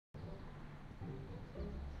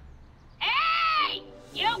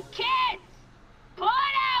You kids! Put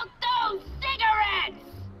out those cigarettes!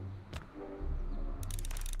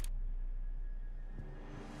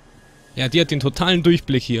 Ja, die hat den totalen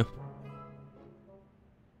Durchblick hier.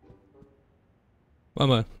 Warte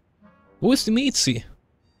mal. Wo ist die Mädchen?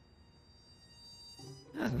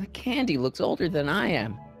 The candy looks older than I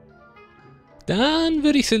am. Dann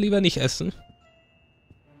würde ich sie lieber nicht essen.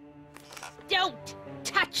 Don't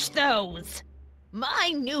touch those!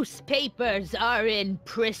 My newspapers are in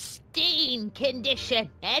pristine condition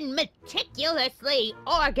and meticulously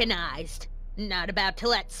organized. Not about to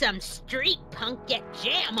let some street punk get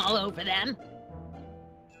jam all over them.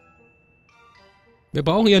 Wir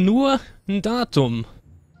brauchen ja nur ein Datum.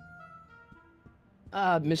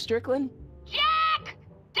 Miss Strickland? Jack!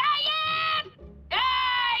 Diane!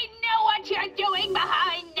 I know what you're doing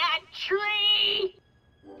behind that tree!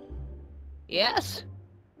 Yes?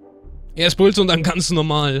 Erst Puls und dann ganz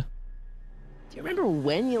normal. Do you remember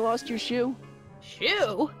when you lost your shoe?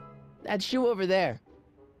 Shoe? That shoe over there.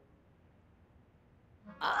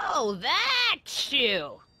 Oh, that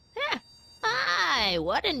shoe! Huh. Aye,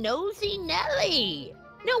 what a nosy Nelly!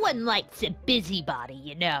 No one likes a busybody,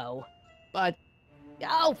 you know. But...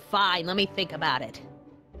 Oh, fine, let me think about it.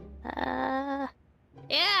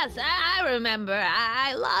 Yes, I remember.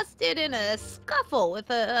 I lost it in a scuffle with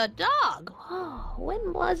a dog. Oh,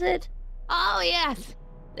 when was it? Oh, yes,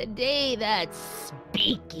 the day that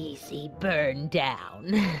speakeasy burned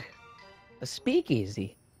down. a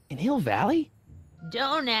speakeasy? In Hill Valley?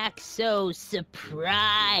 Don't act so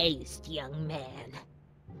surprised, young man.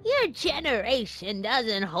 Your generation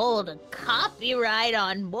doesn't hold a copyright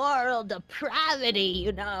on moral depravity,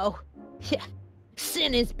 you know.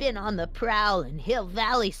 Sin has been on the prowl in Hill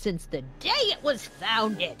Valley since the day it was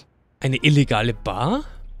founded. Eine illegale Bar?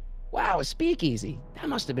 Wow, a speakeasy. That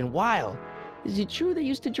must have been wild. Is it true they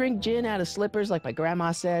used to drink gin out of slippers like my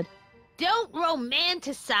grandma said? Don't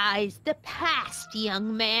romanticize the past,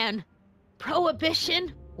 young man.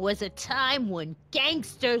 Prohibition was a time when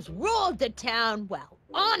gangsters ruled the town while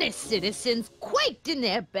honest citizens quaked in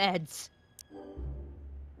their beds.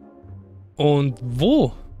 Und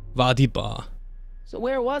wo war die Bar? So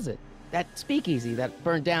where was it? That speakeasy that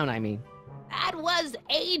burned down, I mean. That was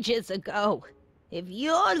ages ago. If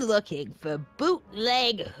you're looking for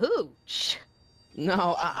bootleg hooch.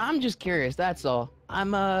 No, I'm just curious, that's all.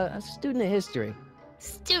 I'm a student of history.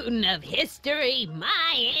 Student of history,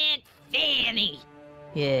 my Aunt Fanny.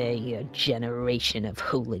 Yeah, your generation of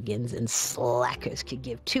hooligans and slackers could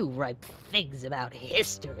give two ripe figs about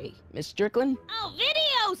history. Miss Strickland? Oh,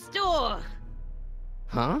 video store!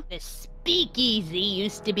 Huh? The speakeasy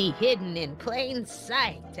used to be hidden in plain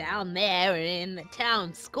sight down there in the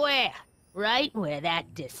town square. Right where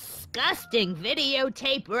that disgusting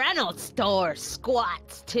videotape rental store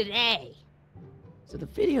squats today. So the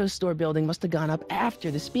video store building must have gone up after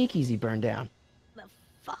the speakeasy burned down. The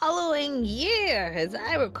following year, as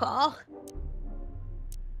I recall.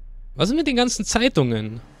 Was ist mit den ganzen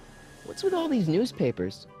Zeitungen? What's with all these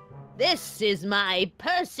newspapers? This is my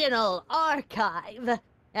personal archive.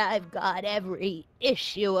 I've got every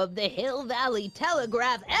issue of the Hill Valley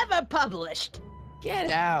Telegraph ever published. Get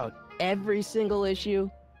out. Every single issue?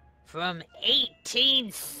 From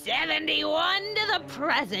 1871 to the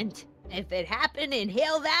present. If it happened in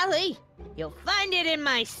Hill Valley, you'll find it in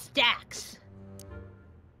my stacks.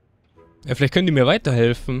 Ja, vielleicht können die mir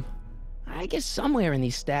weiterhelfen. I guess somewhere in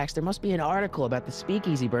these stacks there must be an article about the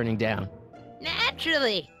speakeasy burning down.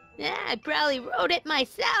 Naturally. Yeah, I probably wrote it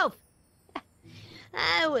myself.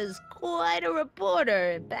 I was quite a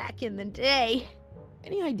reporter back in the day.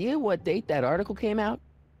 Any idea what date that article came out?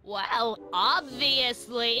 Well,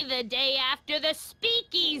 obviously the day after the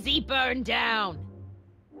speakeasy burned down.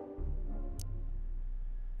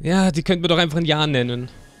 Ja, die könnten wir doch einfach ein Jahr nennen.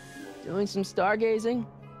 Doing some stargazing?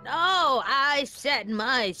 No, I set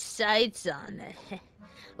my sights on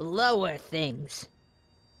lower things.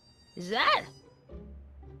 Is that?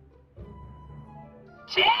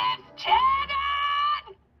 Tannen!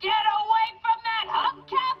 Get away from that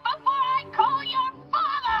hubcap before I call your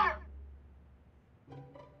father!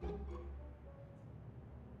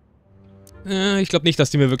 Ich glaube nicht, dass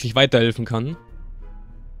die mir wirklich weiterhelfen kann.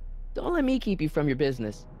 Don't let me keep you from your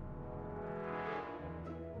business.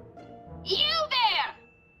 You there!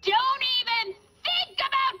 Don't even think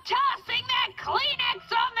about tossing that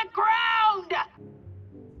Kleenex on the ground!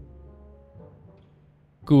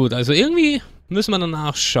 Gut, also irgendwie müssen wir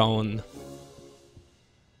danach schauen.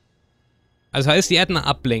 Also heißt, die hätten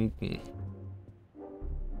ablenken.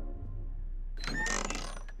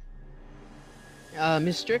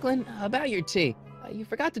 Miss Strickland, about your tea. You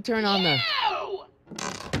forgot to turn on the... No!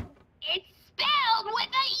 It's spelled with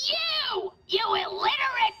You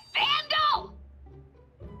illiterate vandal!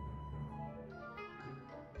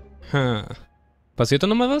 Passiert da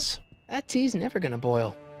nochmal was? That tea's never gonna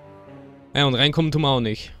boil. Ja, und reinkommen tun wir auch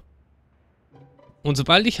nicht. Und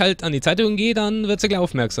sobald ich halt an die Zeitung gehe, dann wird sie gleich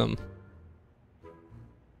aufmerksam.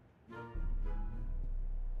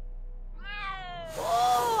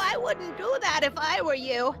 Oh, I wouldn't do that if I were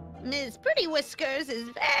you. Ms. Pretty Whiskers is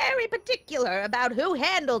very particular about who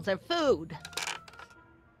handles her food.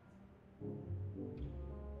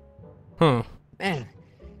 Hm. Man,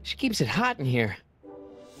 she keeps it hot in here.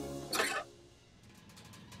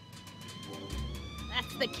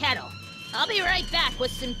 That's the kettle. I'll be right back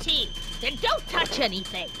with some tea. And don't touch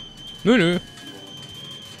anything. Nö, nö.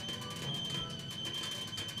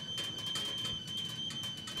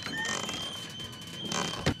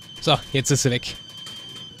 So, jetzt ist sie weg.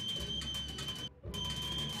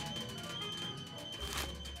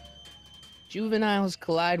 Juveniles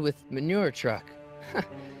collide with manure truck.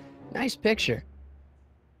 Nice picture.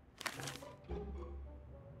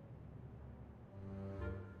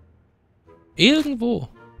 Irgendwo.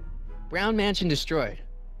 Brown mansion destroyed.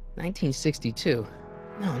 1962.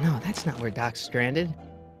 No, that's not where Doc's stranded.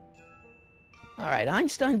 Alright,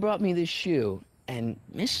 Einstein brought me this shoe, and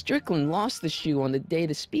Miss Strickland lost the shoe on the day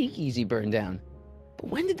the speakeasy burned down. But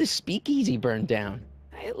when did the speakeasy burn down?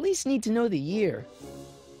 I at least need to know the year.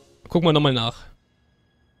 Gucken wir nochmal nach.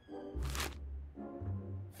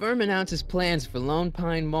 Firm announces plans for Lone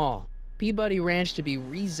Pine Mall. Peabody Ranch to be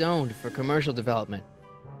rezoned for commercial development.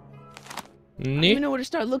 I don't Nee. even know where to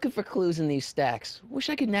start looking for clues in these stacks. Wish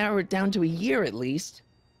I could narrow it down to a year at least.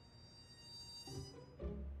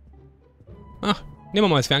 Ach, nehmen wir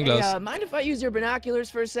mal das Fernglas. Hey, mind if I use your binoculars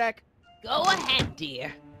for a sec? Go ahead,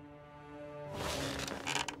 dear.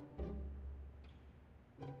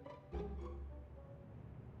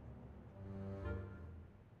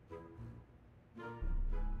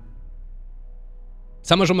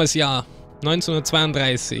 Jetzt haben wir schon mal das Jahr.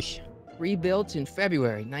 1932. Rebuilt in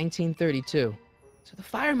February 1932. So the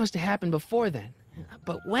fire must have happened before then.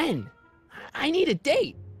 But when? I need a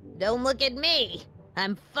date. Don't look at me.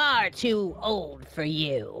 I'm far too old for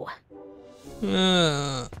you.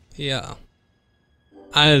 Ja.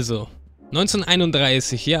 Also,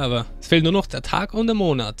 1931, ja, aber es fehlt nur noch der Tag und der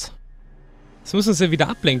Monat. Das müssen sie wieder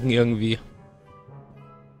ablenken irgendwie.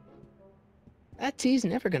 That tea's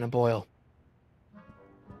never gonna boil.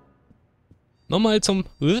 Nochmal zum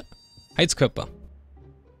Heizkörper.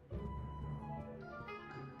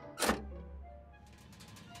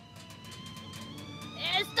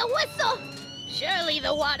 There's the whistle. Surely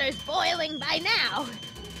the water's boiling by now.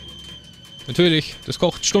 Natürlich, das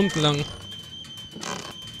kocht stundenlang.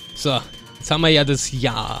 So, jetzt haben wir ja das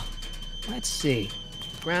Jahr. Let's see.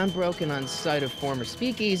 Ground broken on site of former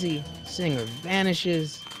speakeasy. Singer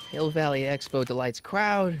vanishes. Hill Valley Expo delights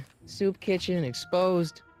crowd. Soup kitchen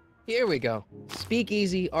exposed. Here we go.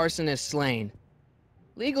 Speakeasy arsonist slain.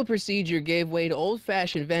 Legal procedure gave way to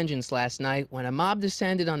old-fashioned vengeance last night when a mob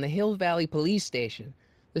descended on the Hill Valley police station.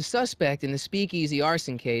 The suspect in the speakeasy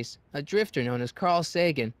arson case, a drifter known as Carl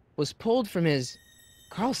Sagan, was pulled from his...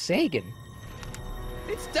 Carl Sagan?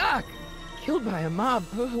 It's Doc! Killed by a mob.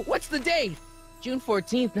 What's the date? June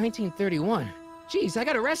 14th, 1931. Jeez, I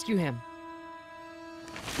gotta rescue him.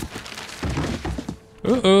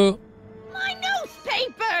 Oh. My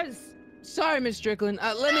newspapers! Sorry, Miss Strickland.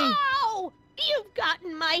 Let me... No! You've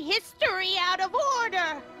gotten my history out of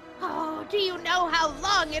order! Oh, do you know how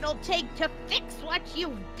long it'll take to fix what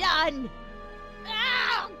you've done?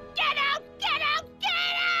 Oh, get out! Get out! Get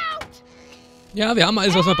out! Ja, wir haben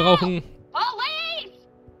alles, was wir brauchen. Police!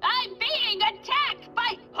 I'm being attacked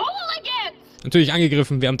by hooligans! Natürlich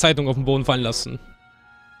angegriffen, wir haben Zeitung auf den Boden fallen lassen.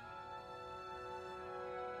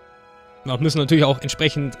 Wir müssen natürlich auch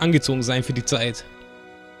entsprechend angezogen sein für die Zeit.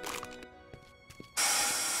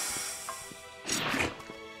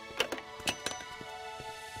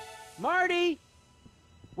 Marty!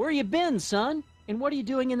 Where you been, son? And what are you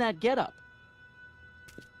doing in that getup?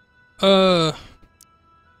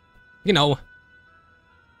 Genau.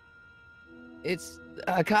 It's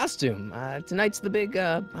a costume. Tonight's the big,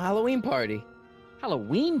 Halloween party.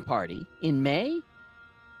 Halloween party? In May?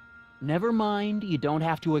 Never mind, you don't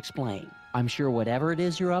have to explain. I'm sure whatever it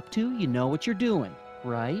is you're up to, you know what you're doing,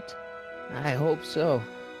 right? I hope so.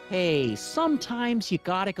 Hey, sometimes you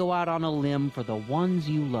gotta go out on a limb for the ones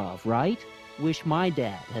you love, right? Wish my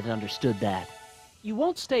dad had understood that. You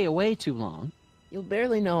won't stay away too long. You'll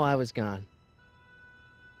barely know I was gone.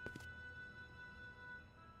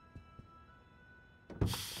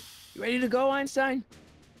 You ready to go, Einstein?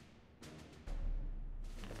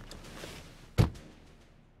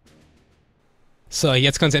 So,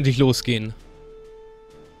 jetzt kann es endlich losgehen.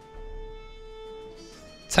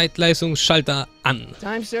 Zeitleistungsschalter an.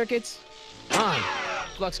 Time circuits on.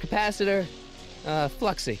 Flux capacitor,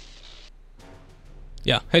 fluxy.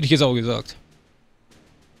 Ja, hätte ich jetzt auch gesagt.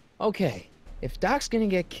 Okay, if Doc's gonna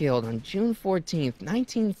get killed on June 14th,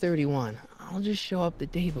 1931, I'll just show up the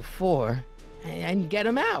day before and get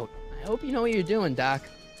him out. I hope you know what you're doing, Doc.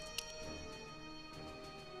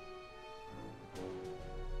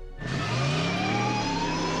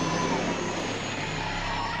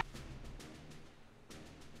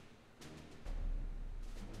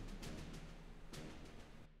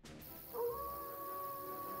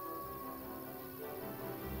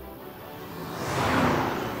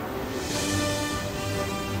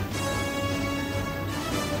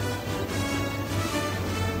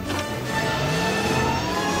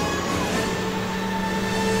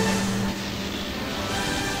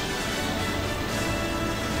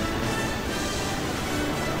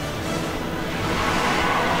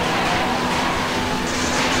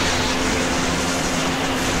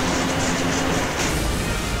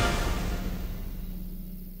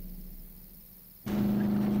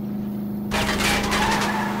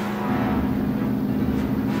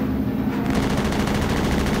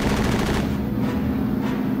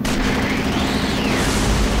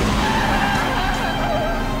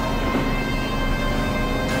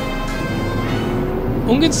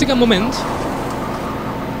 Ungünstiger Moment.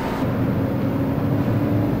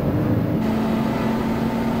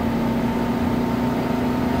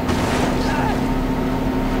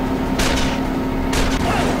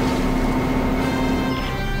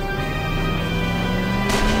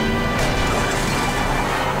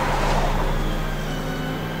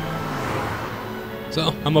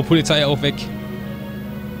 So, haben wir Polizei auch weg.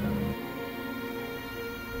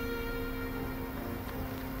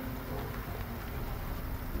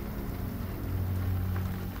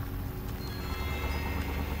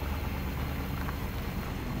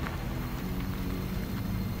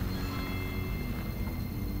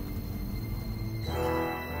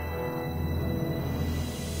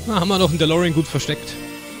 Na, haben wir noch einen DeLorean gut versteckt.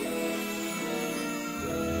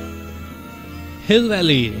 Hill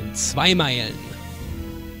Valley, 2 Meilen.